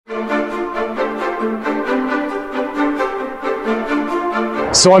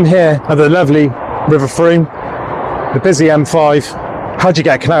So I'm here at the lovely River Froome, the busy M5. How do you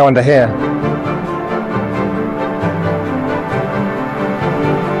get a canal under here?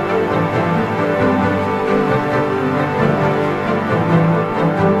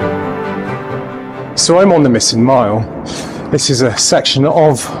 So I'm on the missing mile. This is a section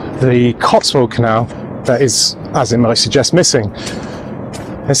of the Cotswold Canal that is, as it might suggest, missing.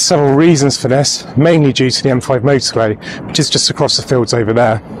 There's several reasons for this, mainly due to the M5 motorway, which is just across the fields over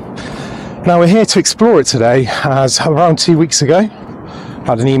there. Now we're here to explore it today, as around 2 weeks ago, I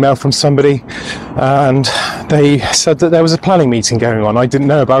had an email from somebody and they said that there was a planning meeting going on. I didn't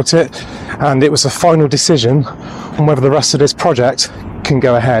know about it, and it was a final decision on whether the rest of this project can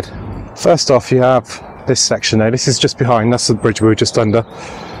go ahead. First off, you have this section there. This is just behind, that's the bridge we were just under,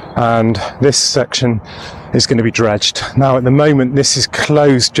 and this section is going to be dredged. Now at the moment this is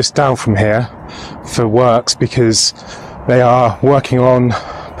closed just down from here for works because they are working on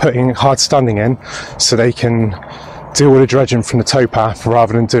putting hard standing in so they can do all the dredging from the towpath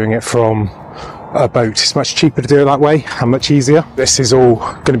rather than doing it from a boat. It's much cheaper to do it that way and much easier. This is all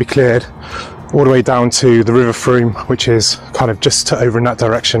going to be cleared all the way down to the River Froome, which is kind of just over in that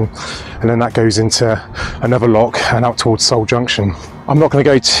direction, and then that goes into another lock and out towards Seoul Junction. I'm not going to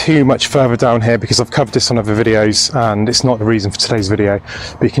go too much further down here because I've covered this on other videos and it's not the reason for today's video,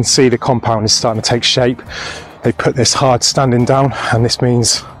 but you can see the compound is starting to take shape. They put this hard standing down, and this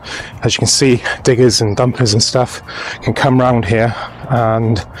means, as you can see, diggers and dumpers and stuff can come round here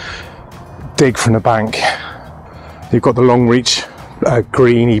and dig from the bank. You've got the long reach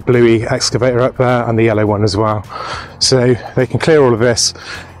greeny bluey excavator up there and the yellow one as well, so they can clear all of this.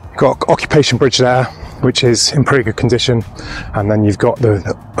 You've got Occupation Bridge there, which is in pretty good condition, and then you've got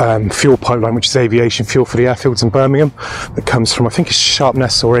the fuel pipeline, which is aviation fuel for the airfields in Birmingham, that comes from, I think it's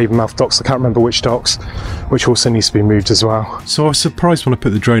Sharpness or Avonmouth docks, I can't remember which docks, which also needs to be moved as well. So I was surprised when I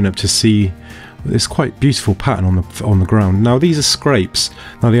put the drone up to see this quite beautiful pattern on the ground. Now these are scrapes.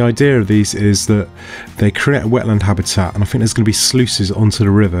 Now the idea of these is that they create a wetland habitat, and I think there's going to be sluices onto the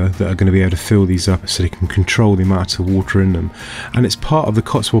river that are going to be able to fill these up so they can control the amount of water in them. And it's part of the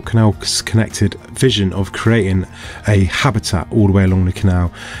Cotswold Canal's connected vision of creating a habitat all the way along the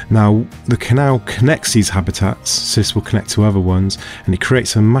canal. Now the canal connects these habitats, so this will connect to other ones, and it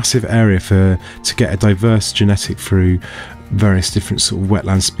creates a massive area to get a diverse genetic through various different sort of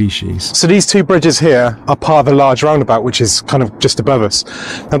wetland species. So these two bridges here are part of a large roundabout which is kind of just above us.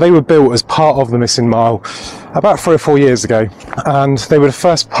 Now they were built as part of the missing mile about 3 or 4 years ago, and they were the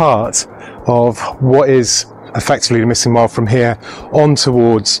first part of what is effectively the missing mile from here on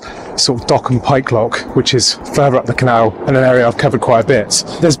towards sort of Dock and Pike Lock, which is further up the canal, and an area I've covered quite a bit.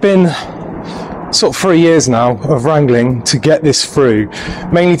 There's been sort of 3 years now of wrangling to get this through,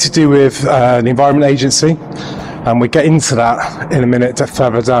 mainly to do with the Environment Agency, and we'll get into that in a minute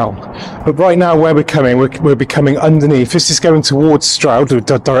further down. But right now where we're coming, we'll be coming underneath. This is going towards Stroud,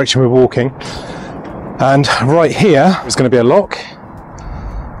 the direction we're walking, and right here is going to be a lock,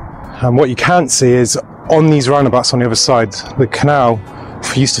 and what you can't see is on these roundabouts on the other side, the canal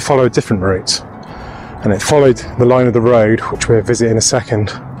used to follow a different route, and it followed the line of the road, which we'll visit in a second,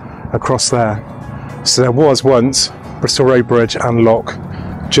 across there. So there was once Bristol Road Bridge and lock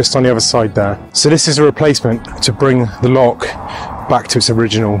just on the other side there. So this is a replacement to bring the lock back to its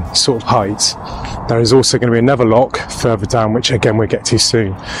original sort of height. There is also going to be another lock further down, which again we'll get to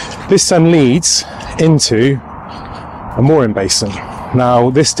soon. This then leads into a mooring basin. Now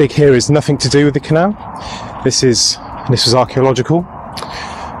this dig here is nothing to do with the canal. This was archaeological.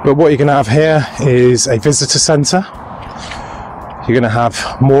 But what you're going to have here is a visitor centre. You're going to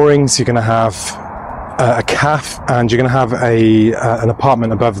have moorings, you're going to have a cafe, and you're going to have an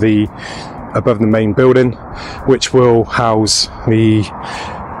apartment above the main building, which will house the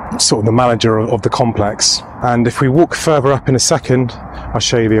sort of the manager of the complex. And if we walk further up in a second, I'll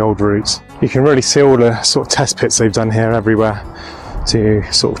show you the old routes. You can really see all the sort of test pits they've done here everywhere to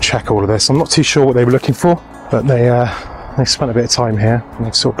sort of check all of this. I'm not too sure what they were looking for, but they spent a bit of time here, and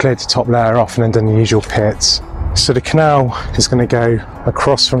they've sort of cleared the top layer off and then done the usual pits. So the canal is going to go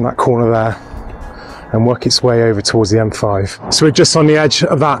across from that corner there and work its way over towards the M5. So we're just on the edge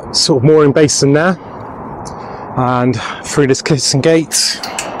of that sort of mooring basin there, and through this Clifton Gate,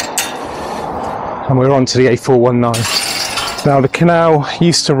 and we're on to the A419. Now the canal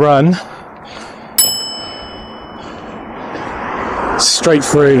used to run straight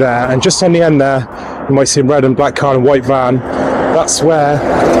through there, and just on the end there you might see a red and black car and white van. That's where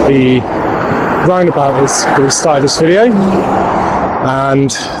the roundabout is where we started this video,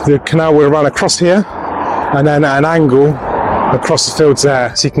 and the canal will run across here and then at an angle across the fields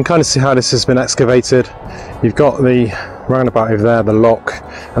there. So you can kind of see how this has been excavated. You've got the roundabout over there, the lock,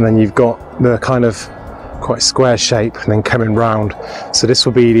 and then you've got the kind of quite square shape and then coming round. So this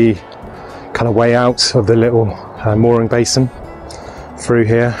will be the kind of way out of the little mooring basin through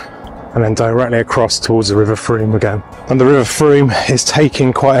here, and then directly across towards the River Froome again. And the River Froome is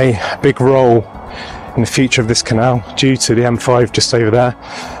taking quite a big role in the future of this canal due to the M5 just over there.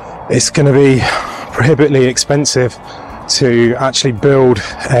 It's going to be prohibitively expensive to actually build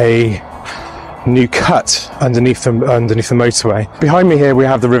a new cut underneath the motorway. Behind me here we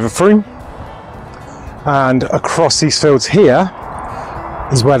have the River Froome, and across these fields here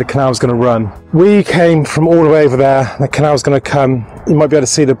is where the canal is going to run. We came from all the way over there. The canal is going to come, you might be able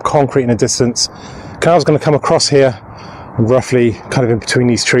to see the concrete in the distance. The canal is going to come across here, roughly kind of in between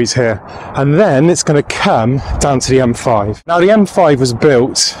these trees here, and then it's going to come down to the M5. Now the M5 was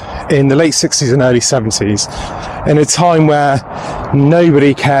built in the late 60s and early 70s in a time where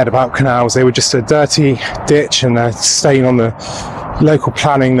nobody cared about canals. They were just a dirty ditch and a stain on the local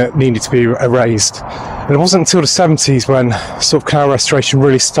planning that needed to be erased. And it wasn't until the 70s when sort of canal restoration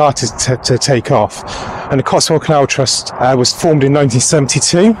really started to take off. And the Cotswold Canal Trust was formed in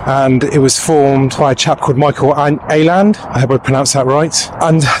 1972, and it was formed by a chap called Michael Ayland. I hope I pronounced that right.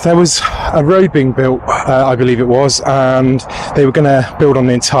 And there was a road being built, I believe it was, and they were going to build on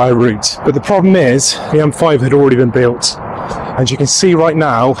the entire route. But the problem is, the M5 had already been built. And you can see right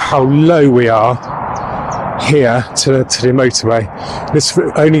now how low we are here to the motorway. This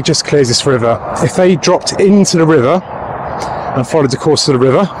only just clears this river. If they dropped into the river and followed the course of the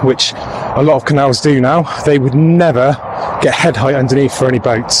river, which a lot of canals do now, they would never get head height underneath for any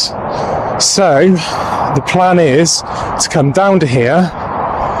boats. So the plan is to come down to here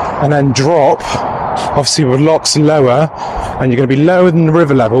and then drop, obviously with locks lower, and you're going to be lower than the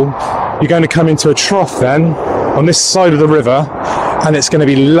river level. You're going to come into a trough then on this side of the river, and it's going to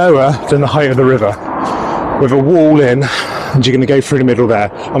be lower than the height of the river, with a wall in, and you're going to go through the middle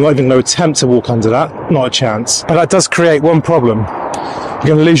there. I'm not even going to attempt to walk under that, not a chance. But that does create one problem.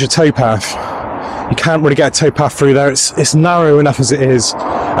 You're going to lose your towpath. You can't really get a towpath through there. It's narrow enough as it is,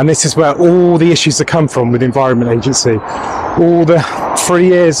 and this is where all the issues that come from with the Environment Agency. All the 3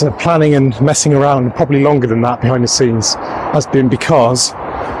 years of planning and messing around, probably longer than that behind the scenes, has been because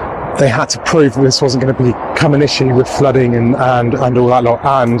they had to prove that this wasn't going to become an issue with flooding and all that lot.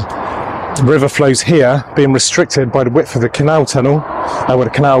 And the river flows here, being restricted by the width of the canal tunnel, with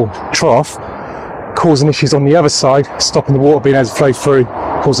the canal trough, causing issues on the other side, stopping the water being able to flow through,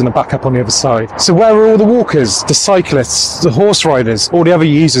 causing a backup on the other side. So where are all the walkers, the cyclists, the horse riders, all the other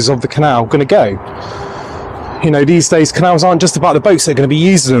users of the canal going to go? You know, these days canals aren't just about the boats that are going to be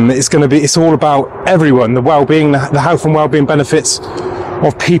using them. It's all about everyone, the well-being, the health and well-being benefits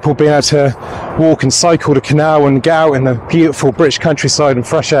of people being able to walk and cycle the canal and get out in the beautiful British countryside and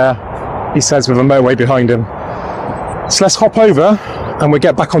fresh air, he says, with a motorway behind him. So let's hop over and we'll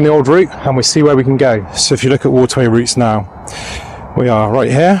get back on the old route and we'll see where we can go. So if you look at waterway routes now, we are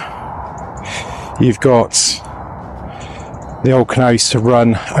right here. You've got the old canal used to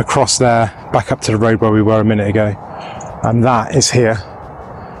run across there, back up to the road where we were a minute ago, and that is here.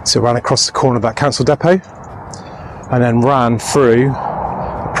 So it ran across the corner of that council depot and then ran through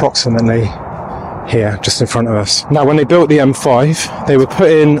approximately here, just in front of us. Now, when they built the M5, they were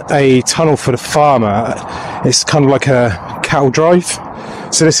putting a tunnel for the farmer. It's kind of like a cattle drive.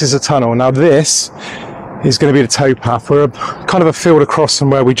 So this is a tunnel. Now this is going to be the towpath. We're kind of a field across from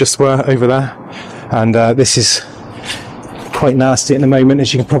where we just were over there. And this is quite nasty at the moment,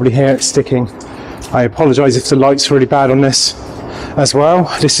 as you can probably hear it sticking. I apologise if the light's really bad on this as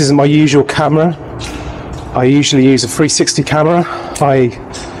well. This isn't my usual camera. I usually use a 360 camera. I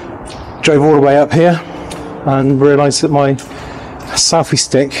drove all the way up here and realised that my selfie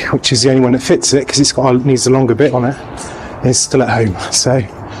stick, which is the only one that fits it because needs a longer bit on it, is still at home. So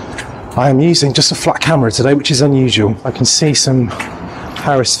I am using just a flat camera today, which is unusual. I can see some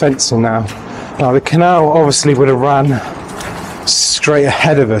Harris fencing now. Now the canal obviously would have ran straight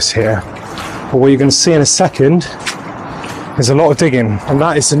ahead of us here, but what you're going to see in a second is a lot of digging, and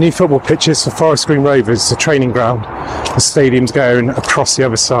that is the new football pitches for Forest Green Rovers, the training ground. The stadium's going across the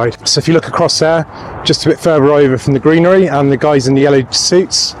other side. So if you look across there, just a bit further over from the greenery and the guys in the yellow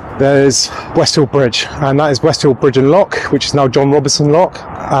suits, there's Westhill Bridge, and that is Westhill Bridge and Lock, which is now John Robertson Lock,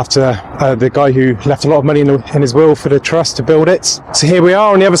 after the guy who left a lot of money in his will for the trust to build it. So here we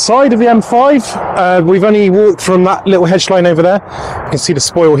are on the other side of the M5. We've only walked from that little hedge line over there. You can see the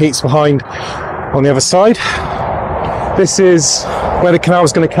spoil heaps behind on the other side. This is where the canal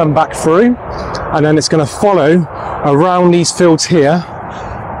is going to come back through, and then it's going to follow around these fields here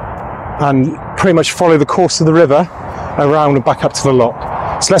and pretty much follow the course of the river around and back up to the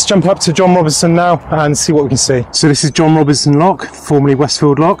lock. So let's jump up to John Robinson now and see what we can see. So this is John Robinson Lock, formerly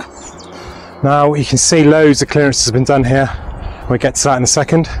Westfield Lock. Now you can see loads of clearance has been done here. We'll get to that in a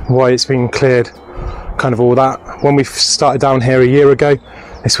second, why it's been cleared, kind of all that. When we started down here a year ago,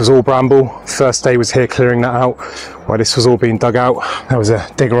 this was all bramble. First day was here clearing that out, while this was all being dug out. There was a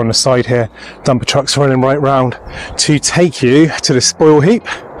digger on the side here, dumper trucks running right round to take you to the spoil heap,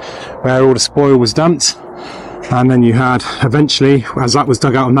 where all the spoil was dumped. And then you had, eventually, as that was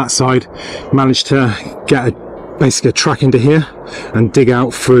dug out on that side, managed to get basically a track into here and dig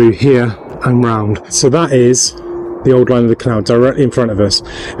out through here and round. So that is the old line of the canal directly in front of us,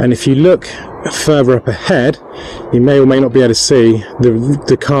 and if you look further up ahead, you may or may not be able to see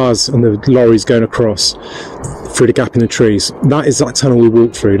the cars and the lorries going across through the gap in the trees. That is that tunnel we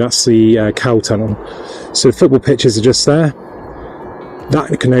walked through. That's the cow tunnel. So the football pitches are just there.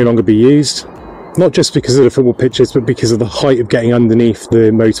 That can no longer be used, not just because of the football pitches, but because of the height of getting underneath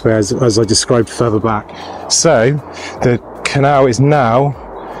the motorway, as I described further back. So the canal is now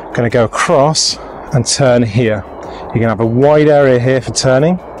going to go across and turn here. You're going to have a wide area here for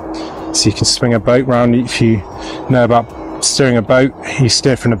turning, so you can swing a boat round. If you know about steering a boat, you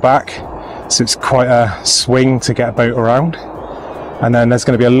steer from the back, so it's quite a swing to get a boat around. And then there's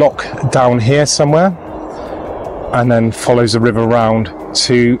going to be a lock down here somewhere, and then follows the river round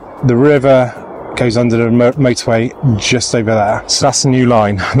to the river, goes under the motorway just over there. So that's the new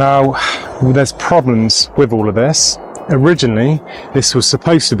line. Now there's problems with all of this. Originally, this was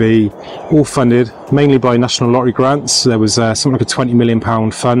supposed to be all funded mainly by national lottery grants. There was something like a £20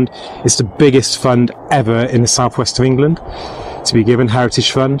 million fund. It's the biggest fund ever in the southwest of England to be given,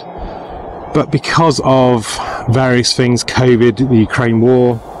 Heritage Fund. But because of various things, COVID, the Ukraine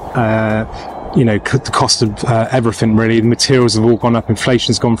war, you know, the cost of everything really, the materials have all gone up,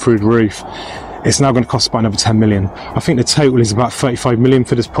 inflation's gone through the roof. It's now going to cost about another 10 million. I think the total is about 35 million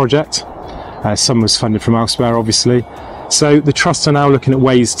for this project. Some was funded from elsewhere, obviously. So the trusts are now looking at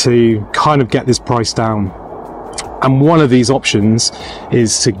ways to kind of get this price down. And one of these options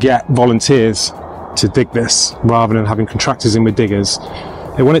is to get volunteers to dig this, rather than having contractors in with diggers.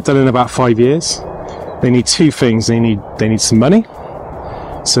 They want it done in about 5 years. They need two things. They need some money.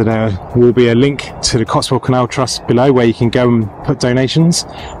 So there will be a link to the Cotswold Canal Trust below where you can go and put donations,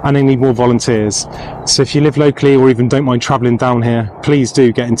 and they need more volunteers. So if you live locally or even don't mind travelling down here, please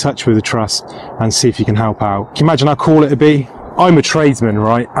do get in touch with the trust and see if you can help out. Can you imagine how cool it'd be? I'm a tradesman,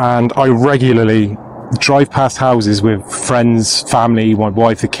 right, and I regularly drive past houses with friends, family, my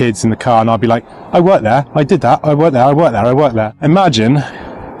wife, the kids in the car, and I'd be like, I work there, I did that, I work there, I work there, I work there. Imagine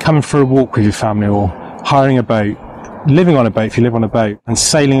coming for a walk with your family, or hiring a boat, living on a boat if you live on a boat, and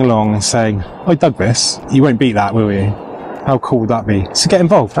sailing along and saying, I dug this. You won't beat that, will you? How cool would that be? So get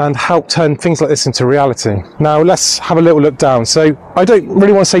involved and help turn things like this into reality. Now let's have a little look down. So I don't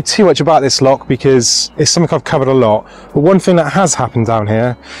really want to say too much about this lock because it's something I've covered a lot, but one thing that has happened down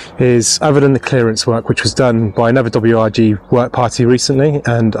here is, other than the clearance work which was done by another WRG work party recently,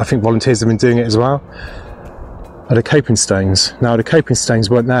 and I think volunteers have been doing it as well, are the coping stones. Now the coping stones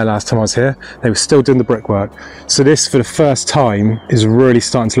weren't there last time I was here, they were still doing the brickwork. So this, for the first time, is really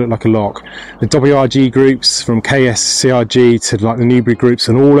starting to look like a lock. The WRG groups, from KSCRG to like the Newbury groups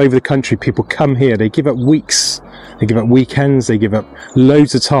and all over the country, people come here, they give up weeks, they give up weekends, they give up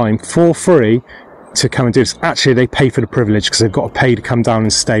loads of time for free to come and do this. Actually, they pay for the privilege because they've got to pay to come down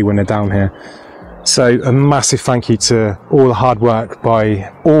and stay when they're down here. So a massive thank you to all the hard work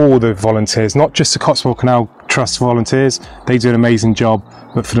by all the volunteers, not just the Cotswold Canal Trust volunteers, they do an amazing job,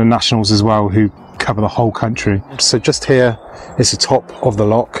 but for the nationals as well, who cover the whole country. So just here is the top of the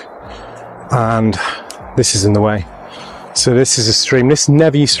lock, and this is in the way. So this is a stream. This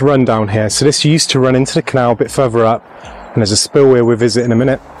never used to run down here. So this used to run into the canal a bit further up, and there's a spillway we'll visit in a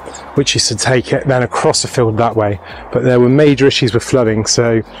minute, which used to take it then across the field that way. But there were major issues with flooding,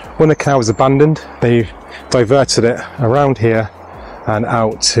 so when the canal was abandoned, they diverted it around here and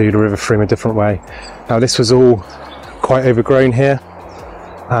out to the River Freem a different way. Now this was all quite overgrown here,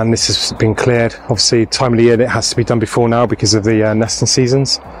 and this has been cleared. Obviously, time of the year that it has to be done before now because of the nesting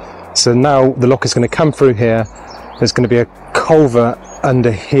seasons. So now the lock is going to come through here. There's going to be a culvert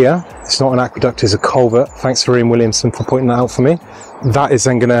under here. It's not an aqueduct, it's a culvert. Thanks to Ian Williamson for pointing that out for me. That is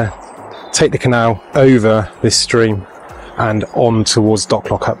then going to take the canal over this stream and on towards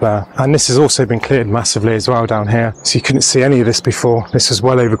Docklock up there. And this has also been cleared massively as well down here. So you couldn't see any of this before. This was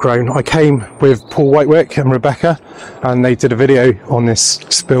well overgrown. I came with Paul Whitewick and Rebecca, and they did a video on this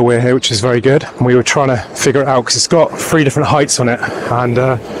spillway here, which is very good. And we were trying to figure it out because it's got 3 different heights on it.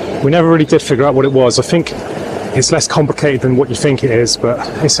 And we never really did figure out what it was. I think it's less complicated than what you think it is, but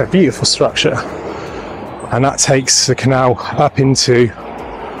it's a beautiful structure. And that takes the canal up into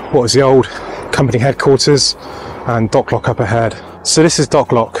what was the old company headquarters, and dock lock up ahead. So this is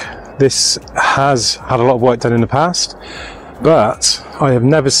dock lock. This has had a lot of work done in the past, but I have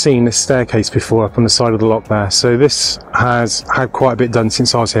never seen this staircase before up on the side of the lock there. So this has had quite a bit done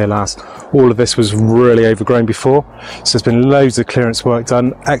since I was here last. All of this was really overgrown before, so there's been loads of clearance work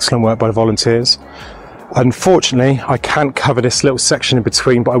done. Excellent work by the volunteers. Unfortunately, I can't cover this little section in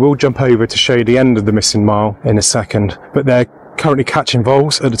between, but I will jump over to show you the end of the missing mile in a second. But they're currently catching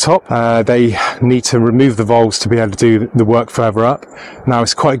voles at the top. They need to remove the voles to be able to do the work further up. Now,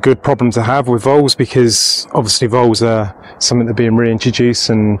 it's quite a good problem to have with voles, because obviously voles are something that are being reintroduced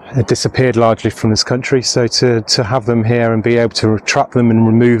and disappeared largely from this country. So to have them here and be able to trap them and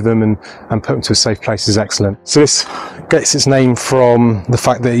remove them and put them to a safe place is excellent. So this gets its name from the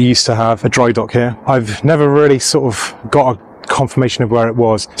fact that it used to have a dry dock here. I've never really sort of got a confirmation of where it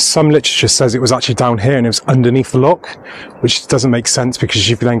was. Some literature says it was actually down here and it was underneath the lock, which doesn't make sense because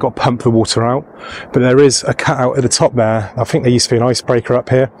you've then got to pump the water out. But there is a cutout at the top there. I think there used to be an icebreaker up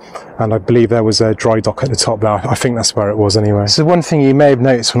here, and I believe there was a dry dock at the top there. I think that's where it was anyway. So one thing you may have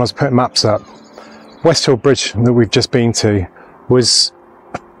noticed when I was putting maps up, Westhill Bridge that we've just been to, was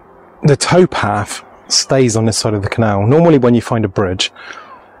the towpath stays on this side of the canal. Normally when you find a bridge,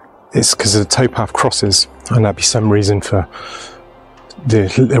 it's because the towpath crosses, and that'd be some reason for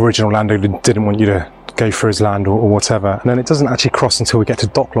the original landowner didn't want you to go through his land or whatever. And then it doesn't actually cross until we get to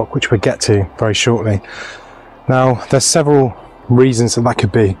dock lock, which we'll get to very shortly. Now, there's several reasons that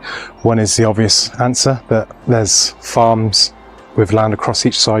could be. One is the obvious answer, that there's farms with land across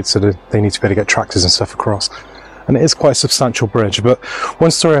each side, so that they need to be able to get tractors and stuff across. And it is quite a substantial bridge. But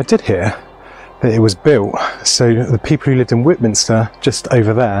one story I did hear, that it was built so the people who lived in Whitminster, just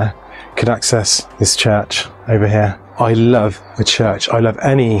over there, could access this church over here. I love the church. I love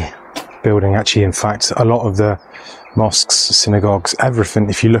any building, actually. In fact, a lot of the mosques, synagogues, everything,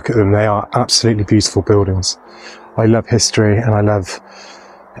 if you look at them, they are absolutely beautiful buildings. I love history, and I love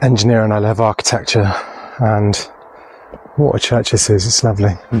engineering, I love architecture, and what a church this is. It's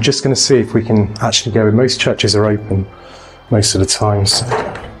lovely. I'm just going to see if we can actually go. Most churches are open most of the time, so.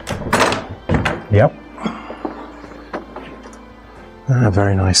 Yep. Ah,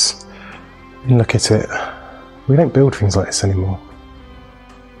 very nice. Look at it. We don't build things like this anymore.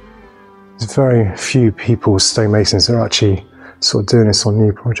 There's very few people, stonemasons, that are actually sort of doing this on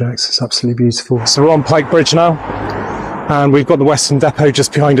new projects. It's absolutely beautiful. So we're on Pike Bridge now, and we've got the Western Depot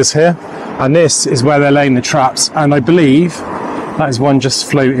just behind us here. And this is where they're laying the traps. And I believe that is one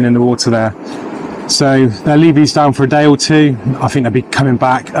just floating in the water there. So they'll leave these down for a day or two. I think they'll be coming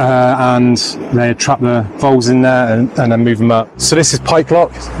back and they trap the voles in there and then move them up. So this is Pike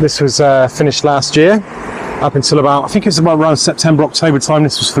Lock. This was finished last year, up until about, I think it was about around September, October time.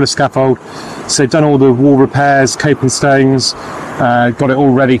 This was full of scaffold. So they've done all the wall repairs, coping stones, got it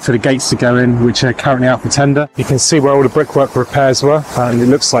all ready for the gates to go in, which are currently out for tender. You can see where all the brickwork repairs were, and it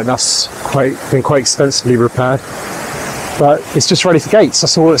looks like that's been quite extensively repaired. But it's just ready for gates.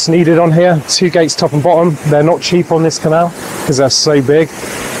 That's all that's needed on here. 2 gates top and bottom. They're not cheap on this canal because they're so big.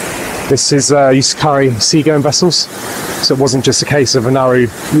 This is used to carry seagoing vessels, so it wasn't just a case of a narrow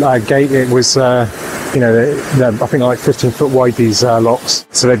gate. It was, you know, they're, I think like 15 foot wide, these locks.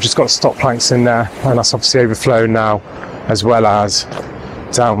 So they've just got stop planks in there, and that's obviously overflowing now, as well as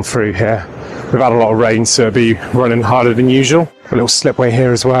down through here. We've had a lot of rain, so it'll be running harder than usual. A little slipway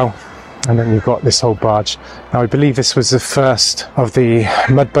here as well. And then you've got this whole barge. Now, I believe this was the first of the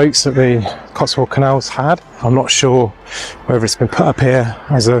mud boats that the Cotswold canals had. I'm not sure whether it's been put up here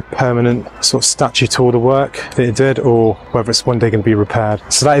as a permanent sort of statue to all the work that it did, or whether it's one day going to be repaired.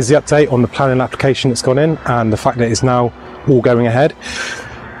 So that is the update on the planning application that's gone in, and the fact that it's now all going ahead.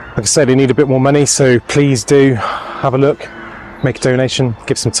 Like I said, they need a bit more money, so please do have a look, make a donation,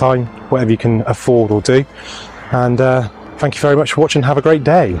 give some time, whatever you can afford or do. And thank you very much for watching. Have a great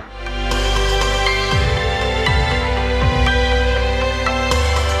day.